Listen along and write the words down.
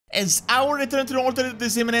As our return to Northrend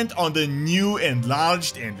is imminent on the new,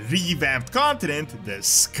 enlarged, and revamped continent, the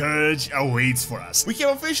Scourge awaits for us. We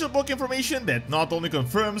have official book information that not only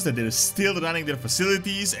confirms that they're still running their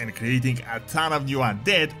facilities and creating a ton of new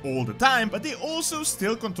undead all the time, but they also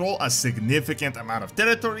still control a significant amount of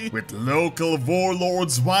territory, with local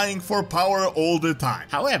warlords vying for power all the time.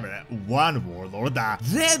 However, one warlord, the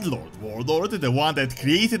dreadlord warlord, the one that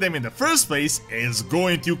created them in the first place, is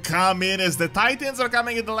going to come in as the Titans are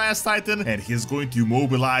coming in the last Titan, and he's going to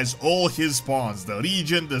mobilize all his spawns, the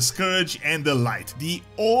Legion, the Scourge, and the Light. The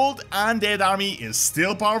old undead army is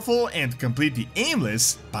still powerful and completely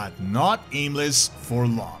aimless, but not aimless for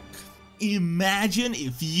long. Imagine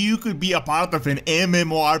if you could be a part of an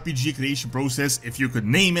MMORPG creation process, if you could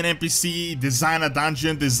name an NPC, design a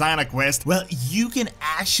dungeon, design a quest. Well, you can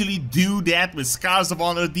actually do that with Scars of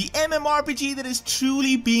Honor, the MMORPG that is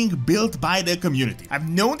truly being built by the community. I've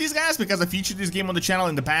known these guys because I featured this game on the channel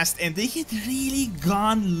in the past, and they had really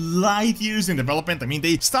gone light years in development. I mean,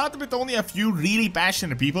 they started with only a few really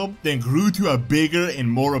passionate people, then grew to a bigger and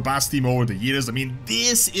more robust team over the years. I mean,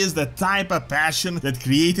 this is the type of passion that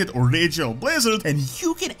created original Blizzard, and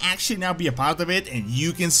you can actually now be a part of it, and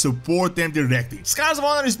you can support them directly. Scars of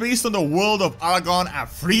Honor is based on the world of Aragon, a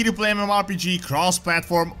free-to-play MMORPG,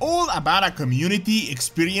 cross-platform, all about a community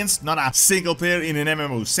experience, not a single player in an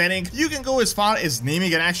MMO setting. You can go as far as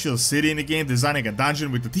naming an actual city in the game, designing a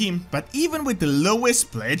dungeon with the team, but even with the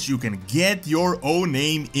lowest pledge, you can get your own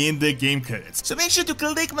name in the game credits. So make sure to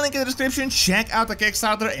click my link in the description, check out the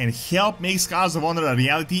Kickstarter, and help make Scars of Honor a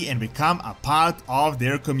reality and become a part of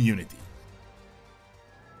their community.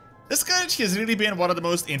 The Scourge has really been one of the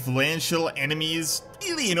most influential enemies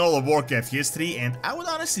really in all of Warcraft history, and I would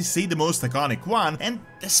honestly say the most iconic one, and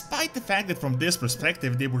despite the fact that from this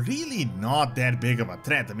perspective they were really not that big of a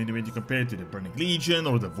threat. I mean, when you compare it to the Burning Legion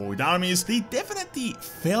or the Void armies, they definitely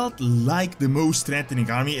felt like the most threatening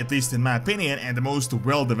army, at least in my opinion, and the most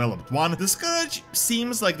well-developed one. The Scourge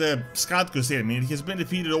seems like the Scout Crusade. I mean, it has been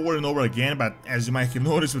defeated over and over again, but as you might have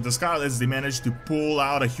noticed with the Scarlets, they managed to pull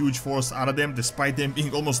out a huge force out of them despite them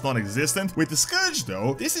being almost non-existent. With the Scourge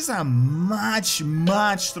though, this is a much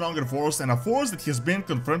stronger force, and a force that has been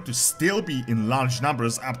confirmed to still be in large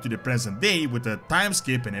numbers up to the present day with the time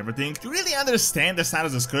skip and everything. To really understand the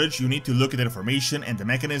status of the Scourge, you need to look at the formation and the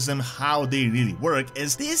mechanism, how they really work,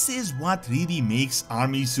 as this is what really makes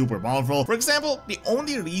armies super powerful. For example, the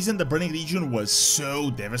only reason the Burning Legion was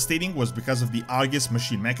so devastating was because of the Argus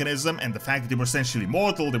machine mechanism and the fact that they were essentially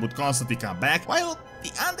mortal, they would constantly come back, while the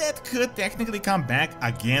undead could technically come back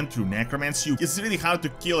again through necromancy. It's really hard to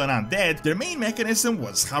kill an undead. Their main mechanism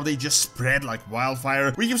was how they just spread like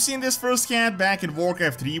wildfire. We have seen this firsthand back in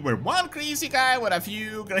Warcraft 3, where one crazy guy with a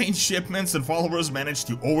few grain shipments and followers managed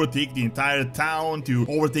to overtake the entire town, to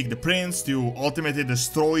overtake the prince, to ultimately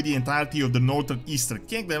destroy the entirety of the northern eastern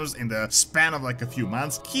kingdoms in the span of like a few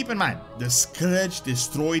months. Keep in mind, the Scourge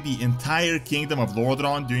destroyed the entire kingdom of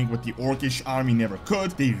Lordran, doing what the Orcish army never could.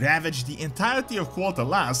 They ravaged the entirety of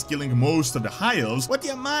Last, killing most of the High Elves, what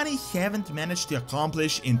the Amani haven't managed to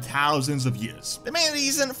accomplish in thousands of years. The main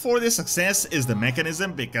reason for this success is the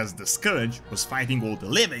mechanism, because the Scourge was fighting all the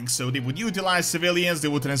living, so they would utilize civilians, they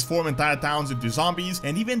would transform entire towns into zombies,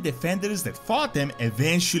 and even defenders that fought them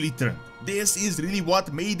eventually turned. This is really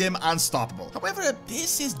what made them unstoppable. However,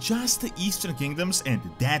 this is just the Eastern Kingdoms and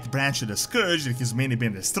that branch of the Scourge that has mainly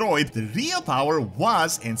been destroyed. The real power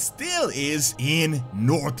was and still is in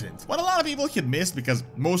Northrend. What a lot of people had missed, because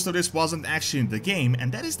most of this wasn't actually in the game,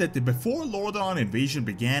 and that is that before Lordaeron invasion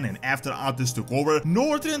began and after Arthas took over,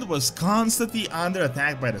 Northrend was constantly under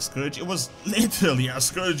attack by the Scourge. It was literally a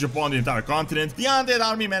scourge upon the entire continent. The undead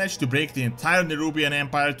army managed to break the entire Nerubian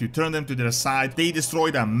Empire to turn them to their side. They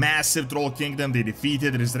destroyed a massive Troll Kingdom, they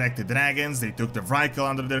defeated resurrected dragons, they took the Vrykul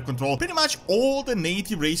under their control. Pretty much all the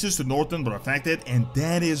native races to Northrend were affected, and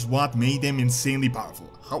that is what made them insanely powerful.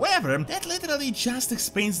 However, that literally just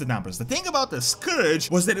explains the numbers. The thing about the Scourge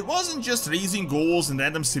was that it wasn't just raising ghouls and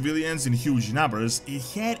random civilians in huge numbers, it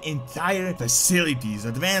had entire facilities,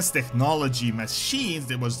 advanced technology, machines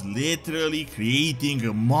that was literally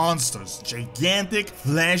creating monsters, gigantic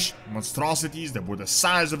flesh monstrosities that were the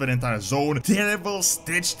size of an entire zone, terrible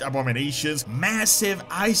stitched abominations, massive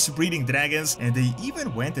ice-breathing dragons, and they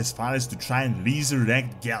even went as far as to try and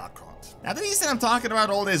resurrect Galakron. Now, the reason I'm talking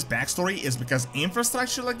about all this backstory is because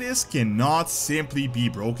infrastructure like this cannot simply be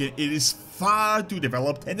broken. It is far too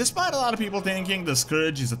developed, and despite a lot of people thinking the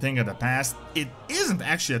Scourge is a thing of the past, it isn't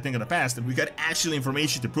actually a thing of the past, and we got actual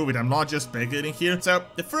information to prove it. I'm not just speculating here. So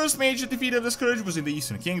the first major defeat of the Scourge was in the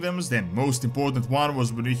Eastern Kingdoms, then most important one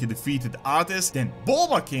was when he defeated Artis, then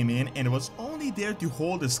Bulwark came in and was only there to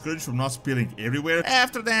hold the Scourge from not spilling everywhere.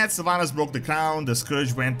 After that, Sylvanas broke the crown, the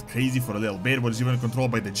Scourge went crazy for a little bit, was even controlled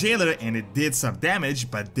by the jailer, and it did some damage,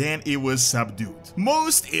 but then it was subdued.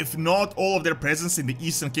 Most, if not all of their presence in the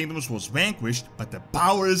Eastern Kingdoms was vanquished, but the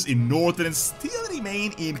powers in Northrend still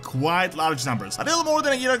remain in quite large numbers. A little more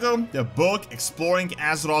than a year ago, the book Exploring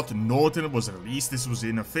Azeroth Northrend was released. This was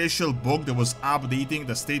an official book that was updating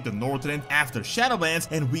the state of Northrend after Shadowlands,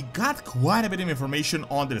 and we got quite a bit of information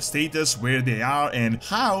on their status, where they are, and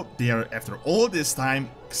how they are, after all this time,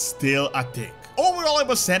 still a thing. Overall, it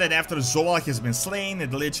was said that after Zoal has been slain and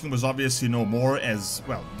the Lich King was obviously no more, as,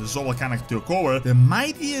 well, the Zoal kind of took over, the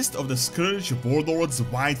mightiest of the Scourge warlords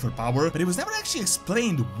vied for power, but it was never actually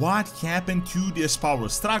explained what happened to this power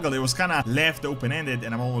struggle. It was kind of left open-ended,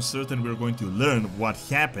 and I'm almost certain we're going to learn what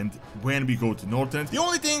happened when we go to Northrend. The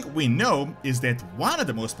only thing we know is that one of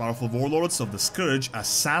the most powerful warlords of the Scourge, a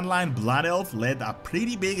Sunline Blood Elf, led a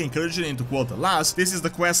pretty big incursion into Quota Last. This is the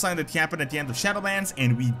questline that happened at the end of Shadowlands,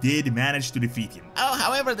 and we did manage to defeat him. Oh,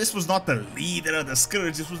 however, this was not the leader of the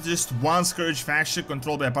Scourge, this was just one Scourge faction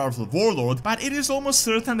controlled by a powerful warlord, but it is almost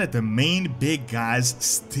certain that the main big guys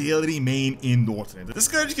still remain in Northrend. The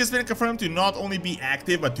Scourge has been confirmed to not only be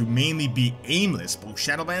active, but to mainly be aimless post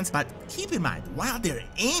Shadowlands, but keep in mind, while they're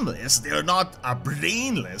aimless, they're not a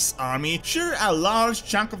brainless army. Sure, a large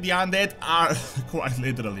chunk of the undead are quite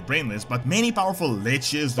literally brainless, but many powerful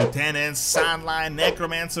liches, lieutenants, sunline,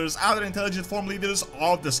 necromancers, other intelligent form leaders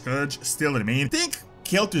of the Scourge still remain. Think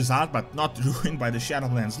Kel'Thuzad, but not ruined by the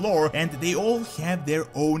Shadowlands lore, and they all have their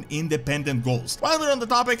own independent goals. While we're on the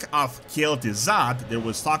topic of Kel'Thuzad, there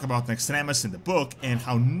was talk about Nextremis in the book, and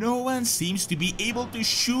how no one seems to be able to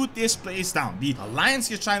shoot this place down. The Alliance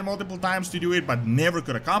has tried multiple times to do it, but never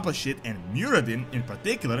could accomplish it, and Muradin in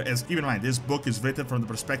particular, as keep in mind this book is written from the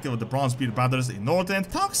perspective of the Bronzebeard brothers in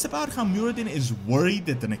Northrend, talks about how Muradin is worried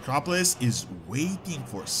that the Necropolis is waiting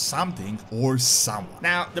for something or someone.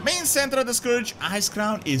 Now, the main center of the Scourge, Icecrown,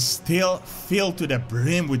 is still filled to the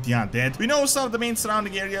brim with the undead. We know some of the main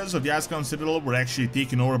surrounding areas of the Icecrown Citadel were actually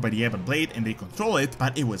taken over by the Ebon Blade and they control it,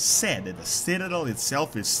 but it was said that the Citadel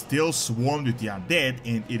itself is still swarmed with the undead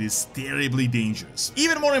and it is terribly dangerous.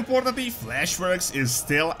 Even more importantly, Fleshwerks is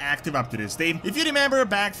still active up to this day. If you remember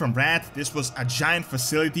back from Rat, this was a giant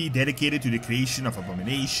facility dedicated to the creation of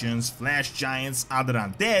abominations, flesh giants, other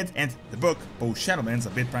undead, and the book Post Shadowlands, a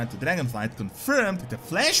bit prior to Dragonflight, confirmed that the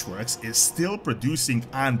Fleshwerks is still producing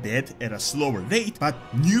undead at a slower rate, but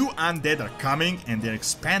new undead are coming and they're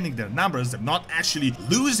expanding their numbers. They're not actually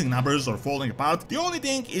losing numbers or falling apart. The only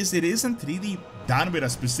thing is it isn't really done with a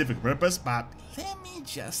specific purpose, but let me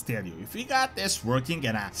just tell you, if we got this working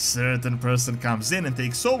and a certain person comes in and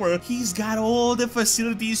takes over, he's got all the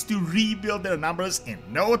facilities to rebuild their numbers in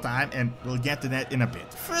no time, and we'll get to that in a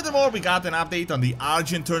bit. Furthermore, we got an update on the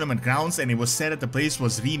Argent tournament grounds, and it was said that the place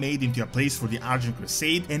was remade into a place for the Argent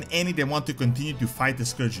Crusade, and any that want to continue to fight the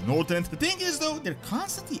Scourge in Northrend. The thing is though, they're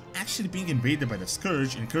constantly actually being invaded by the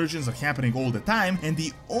Scourge, incursions are happening all the time, and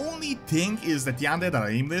the only thing is that the undead are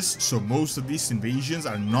aimless, so most of these invasions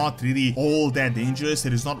are not really all that dangerous.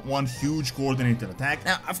 There is not one huge coordinated attack.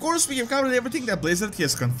 Now, of course, we have covered everything that Blizzard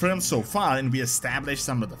has confirmed so far, and we established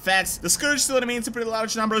some of the facts. The Scourge still remains in pretty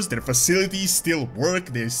large numbers, their facilities still work,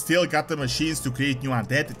 they still got the machines to create new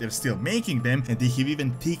undead, they're still making them, and they have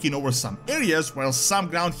even taken over some areas while some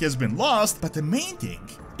ground has been lost, but the main thing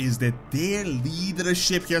is that their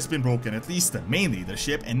leadership has been broken, at least the main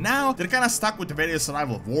leadership, and now they're kind of stuck with the various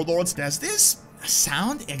rival warlords. Does this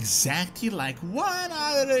sound exactly like one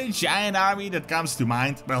other giant army that comes to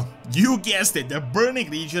mind? Well, you guessed it, the Burning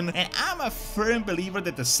Legion, and I'm a firm believer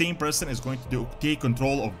that the same person is going to take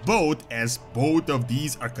control of both, as both of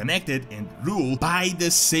these are connected and ruled by the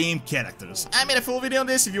same characters. I made a full video on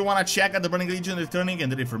this if you want to check out the Burning Legion returning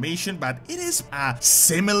and the information, but it is a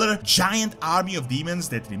similar giant army of demons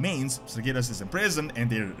that remains. Sargeras is imprisoned and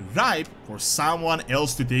they're ripe for someone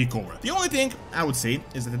else to take over. The only thing I would say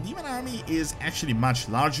is that the demon army is actually much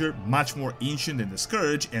larger, much more ancient than the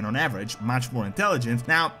Scourge, and on average much more intelligent.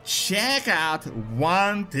 Now check out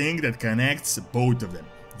one thing that connects both of them.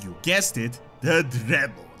 You guessed it, the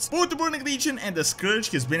dreadlords. Both the Burning Legion and the Scourge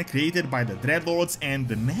has been created by the dreadlords, and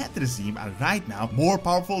the Net regime are right now more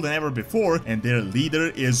powerful than ever before, and their leader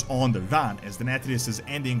is on the run, as the Netrius'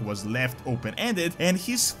 ending was left open-ended, and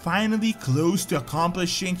he's finally close to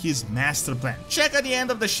accomplishing his master plan. Check out the end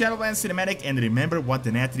of the Shadowlands cinematic and remember what the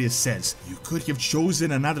Netrius says. You could have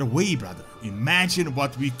chosen another way, brother. Imagine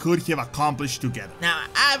what we could have accomplished together. Now,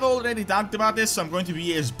 I've already talked about this, so I'm going to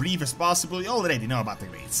be as brief as possible. You already know about the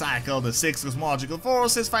Great Cycle, the 6 cosmological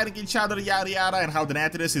forces fighting each other, yada yada, and how the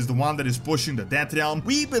Netrius is the one that is pushing the Death Realm.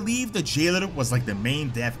 We believe the Jailer was like the main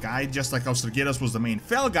death guy, just like how Sergeras was the main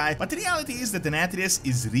fell guy, but the reality is that the Netrius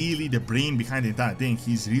is really the brain behind the entire thing.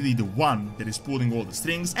 He's really the one that is pulling all the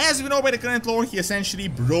strings. As we know by the current lore, he essentially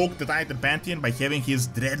broke the Titan Pantheon by having his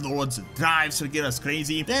dreadlords drive Sergeras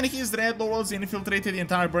crazy. Then his dreadlords infiltrated the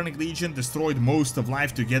entire Burning Legion, destroyed most of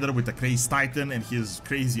life together with the Crazed Titan and his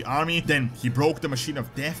crazy army. Then he broke the Machine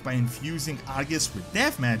of Death by infusing Argus with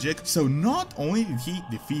death magic. So not only did he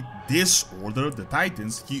defeat this order, the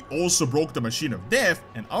Titans, he also broke the Machine of Death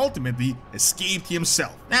and ultimately escaped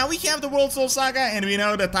himself. Now we have the World Soul Saga, and we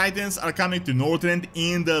know the Titans are coming to Northrend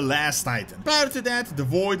in the last Titan. Prior to that, the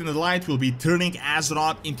Void and the Light will be turning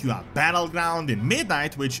Azeroth into a battleground in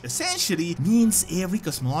Midnight, which essentially means every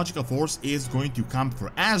cosmological force is going to come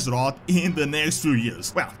for Azeroth in the next few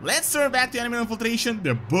years. Well, let's turn back to Enemy Infiltration,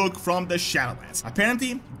 the book from the Shadowlands.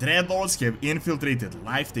 Apparently, Dreadlords have infiltrated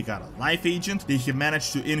Life, they got a Life agent, they have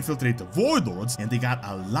managed to infiltrate the Void Lords, and they got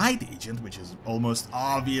a Light agent, which is almost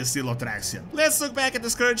obviously Lothraxian. Let's look back at the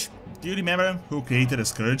Scourge. Do you remember who created a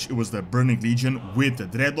Scourge? It was the Burning Legion with the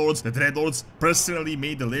Dreadlords. The Dreadlords personally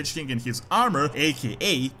made the Lich King in his armor,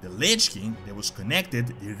 aka the Lich King that was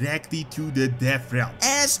connected directly to the Death Realm.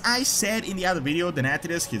 As I said in the other video, the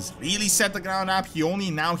Netrius has really set the ground up. He only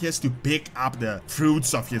now has to pick up the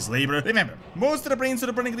fruits of his labor. Remember, most of the brains of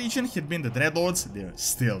the Burning Legion had been the Dreadlords. They're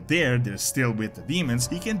still there, they're still with the demons.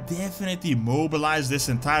 He can definitely mobilize this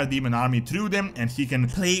entire demon army through them, and he can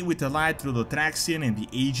play with the light through the Traxian and the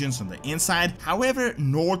agents on the inside. However,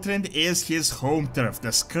 Northrend is his home turf.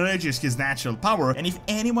 The Scourge is his natural power, and if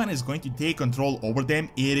anyone is going to take control over them,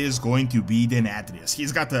 it is going to be the Netrius.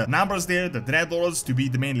 He's got the numbers there, the Dreadlords to be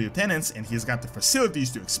the main lieutenants, and he's got the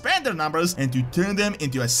facilities to expand their numbers and to turn them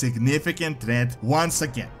into a significant threat once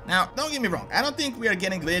again. Now, don't get me wrong, I don't think we are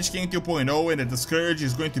getting Lich King 2.0 and that the Scourge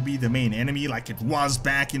is going to be the main enemy like it was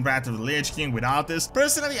back in Wrath of the Lich King without this.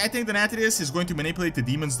 Personally, I think the Netrius is going to manipulate the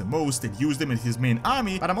demons the most and use them in his main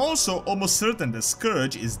army, but I'm also almost certain the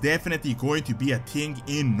Scourge is definitely going to be a thing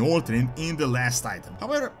in Northrend in the last Titan.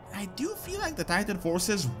 However, I do feel like the Titan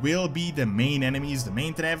forces will be the main enemies, the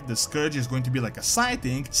main threat. The Scourge is going to be like a side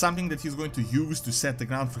thing, something that he's going to use to set the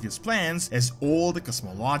ground for his plans as all the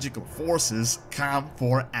cosmological forces come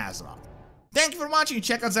for Azeroth. Thank you for watching.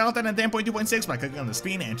 Check out Xenotitan and 10.2.6 by clicking on the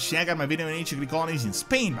screen, and check out my video on ancient Greek colonies in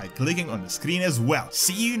Spain by clicking on the screen as well.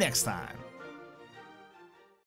 See you next time.